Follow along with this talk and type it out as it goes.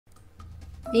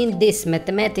In this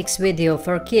mathematics video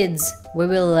for kids, we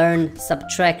will learn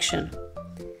subtraction.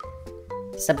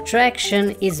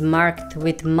 Subtraction is marked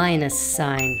with minus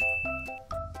sign.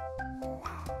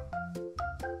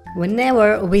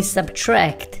 Whenever we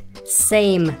subtract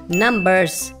same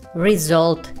numbers,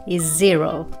 result is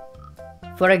 0.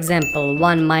 For example,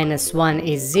 1 minus 1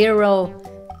 is 0,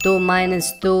 2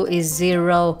 minus 2 is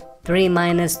 0, 3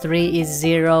 minus 3 is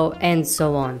 0, and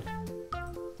so on.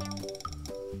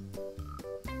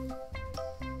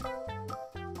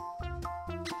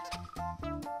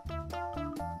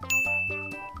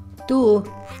 Two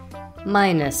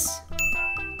minus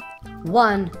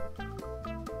 1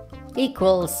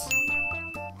 equals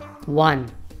 1.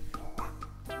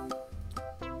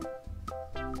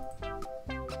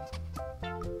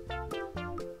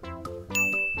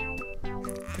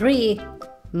 Three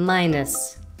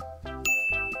minus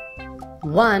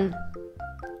 1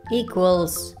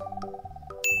 equals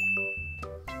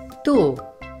 2.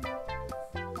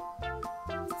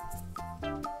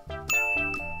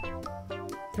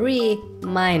 Three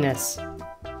minus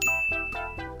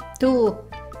 2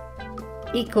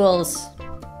 equals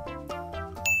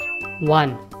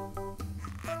 1.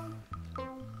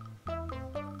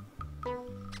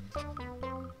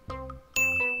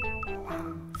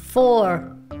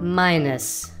 Four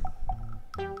minus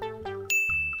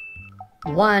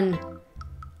 1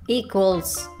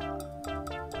 equals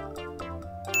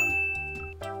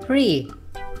 3.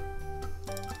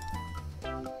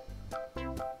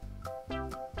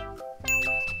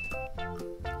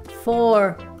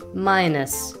 Four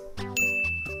minus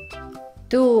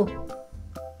 2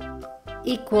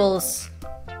 equals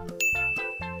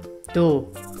 2.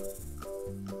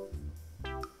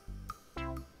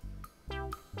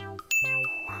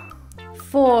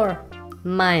 Four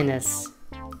minus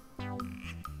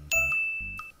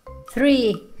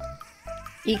 3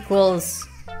 equals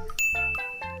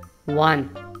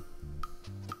 1.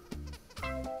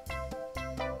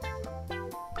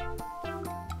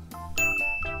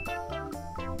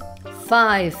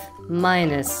 Five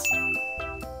minus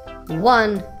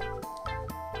 1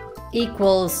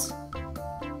 equals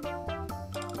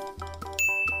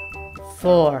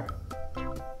 4.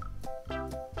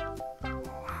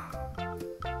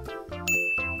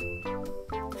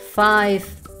 Five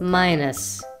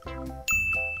minus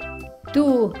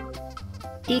 2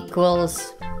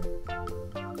 equals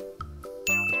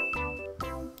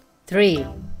 3.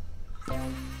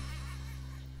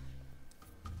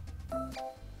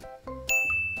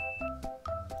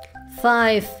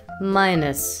 Five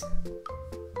minus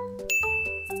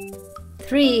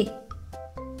 3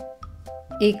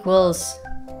 equals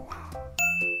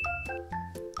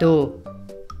 2.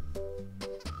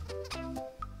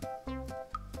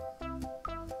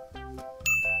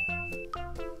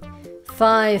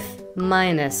 Five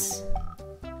minus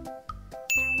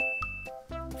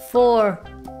 4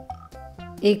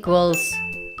 equals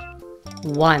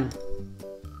 1.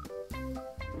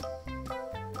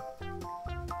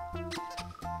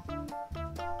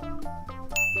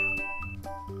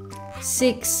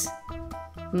 Six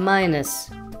minus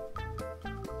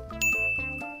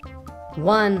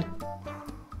 1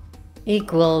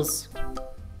 equals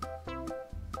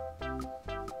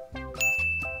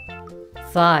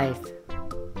 5.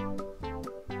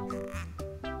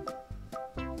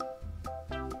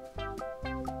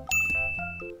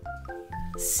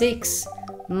 Six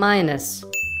minus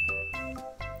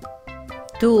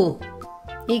 2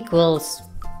 equals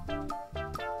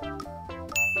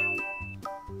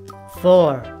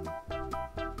 4.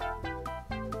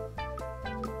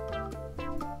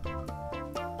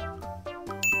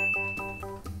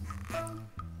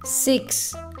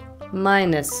 Six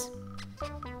minus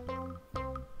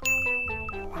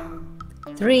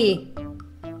 3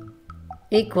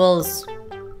 equals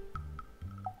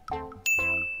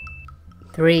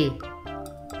 3.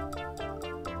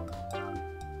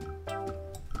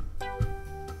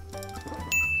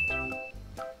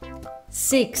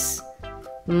 Six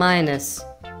minus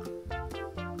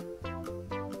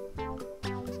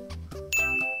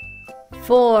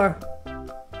 4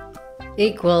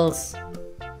 equals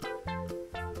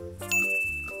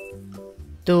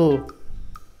 2.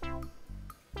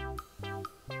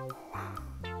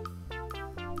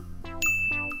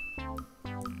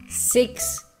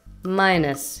 Six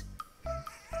minus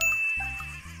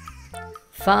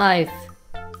 5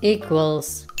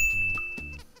 equals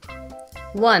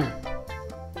 1.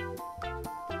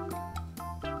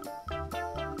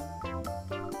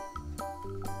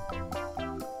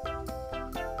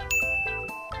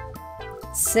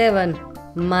 Seven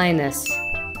minus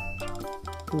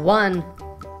 1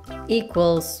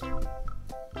 equals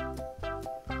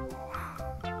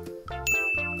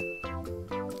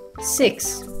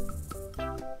 6.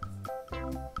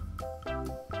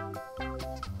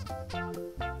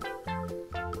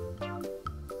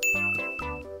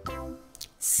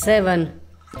 7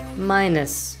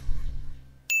 minus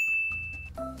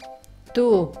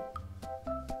 2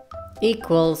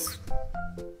 equals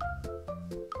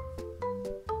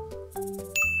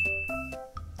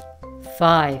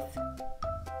 5.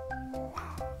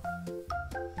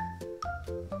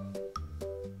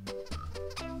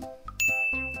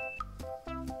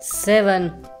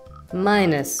 7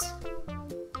 minus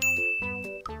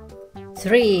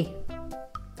 3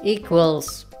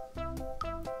 equals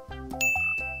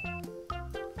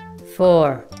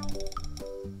 4.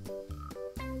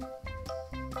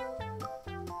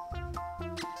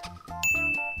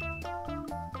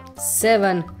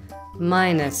 7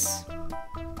 minus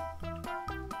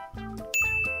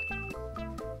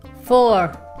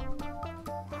 4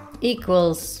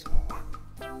 equals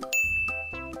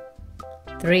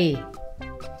 3.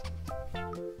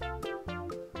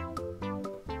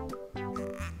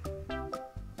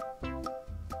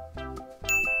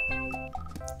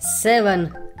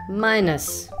 7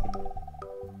 minus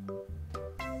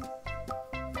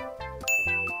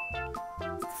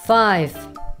 5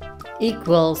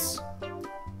 equals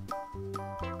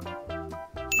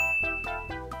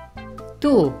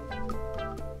 2.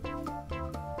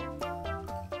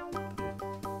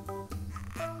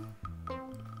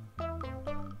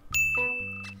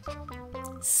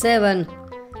 7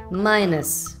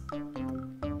 minus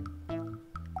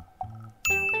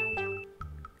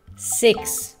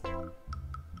 6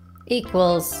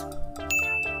 equals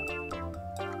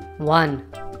 1.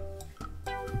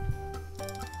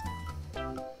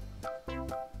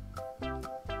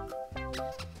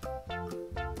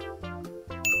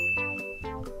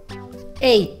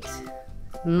 8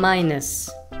 minus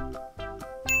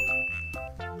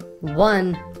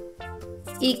 1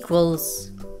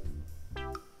 equals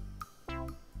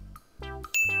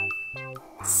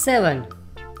 7.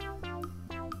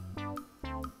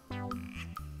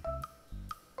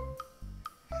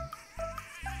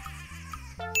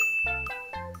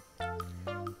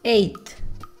 8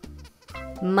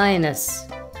 minus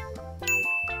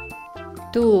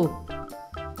 2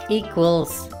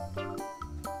 equals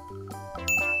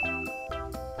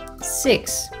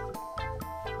 6.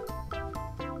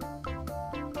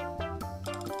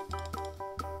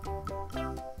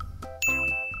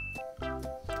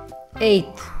 8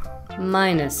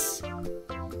 minus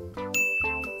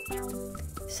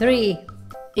 3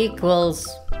 equals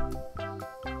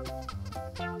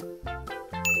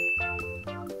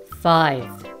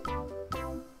 5.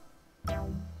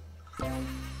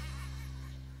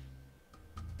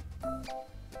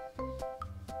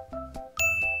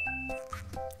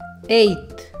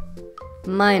 8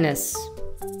 minus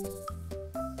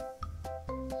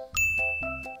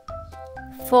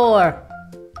 4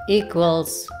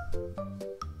 equals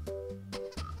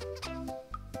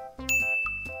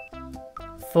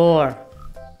 4.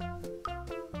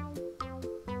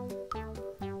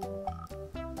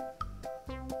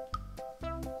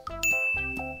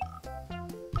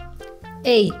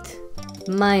 8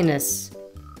 minus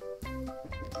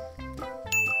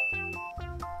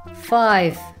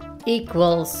 5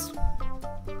 equals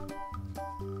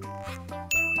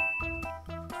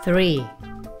 3.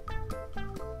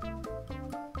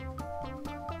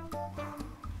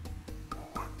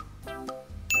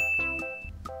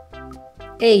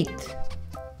 8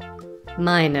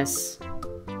 minus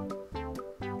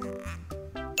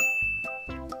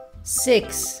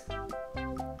 6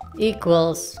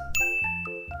 equals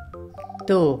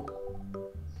 2.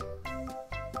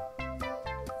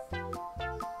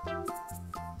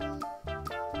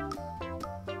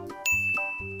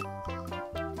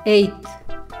 8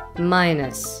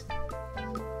 minus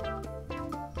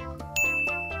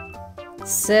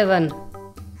 7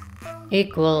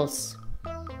 equals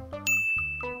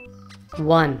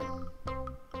 1.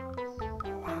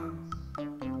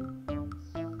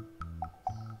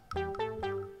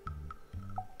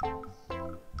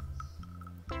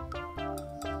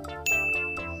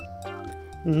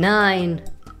 9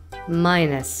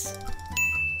 minus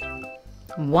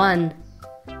 1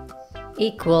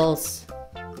 equals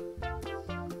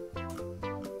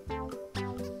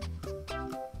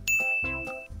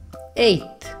 8.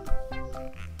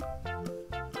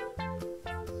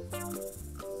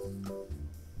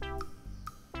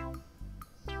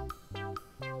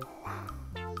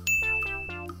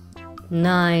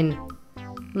 9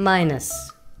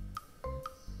 minus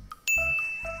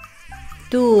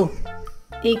 2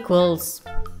 equals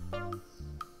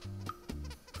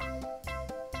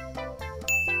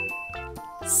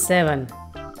 7.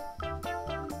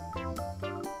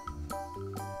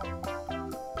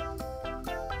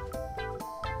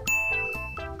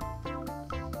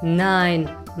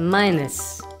 9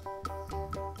 minus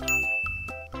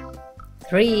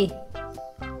 3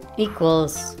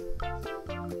 equals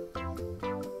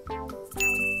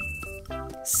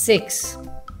 6.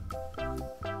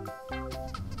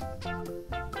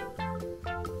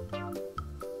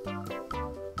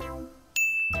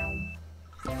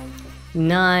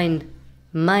 Nine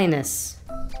minus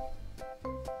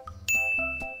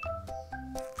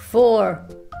 4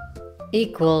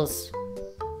 equals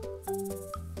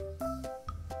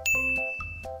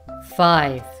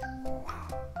 5.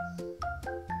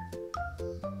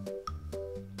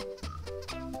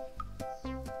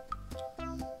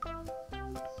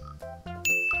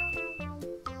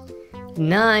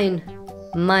 Nine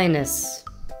minus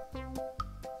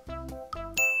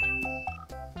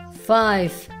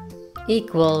 5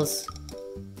 equals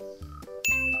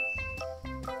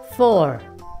 4.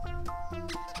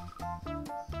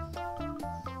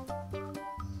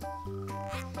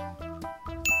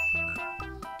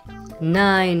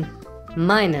 Nine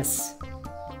minus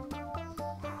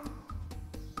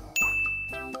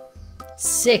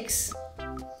 6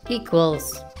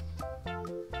 equals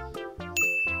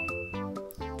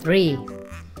 3.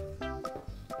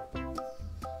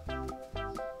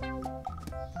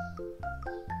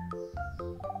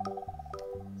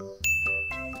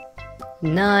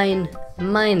 Nine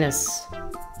minus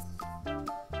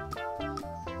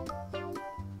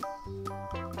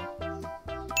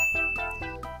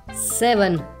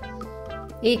 7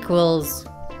 equals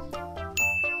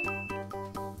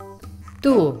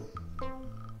 2.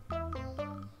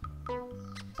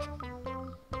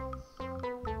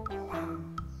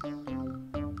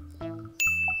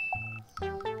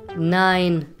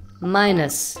 Nine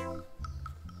minus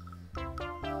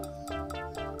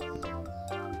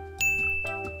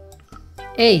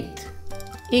 8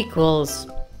 equals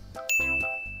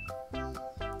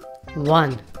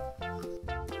 1.